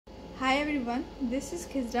Hi everyone, this is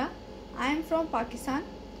Khizra. I am from Pakistan.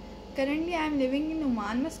 Currently I am living in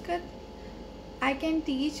Oman, Muscat. I can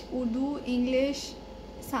teach Urdu, English,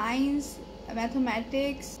 science,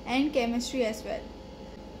 mathematics and chemistry as well.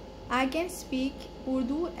 I can speak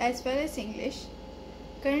Urdu as well as English.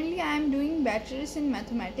 Currently I am doing bachelor's in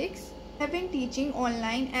mathematics. I have been teaching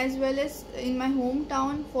online as well as in my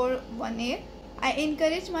hometown for 1 year. I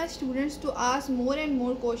encourage my students to ask more and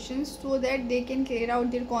more questions so that they can clear out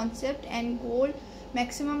their concept and goal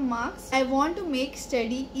maximum marks. I want to make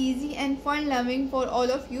study easy and fun loving for all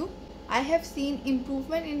of you. I have seen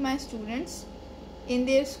improvement in my students in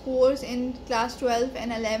their scores in class 12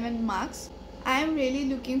 and 11 marks. I am really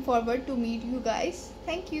looking forward to meet you guys.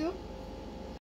 Thank you.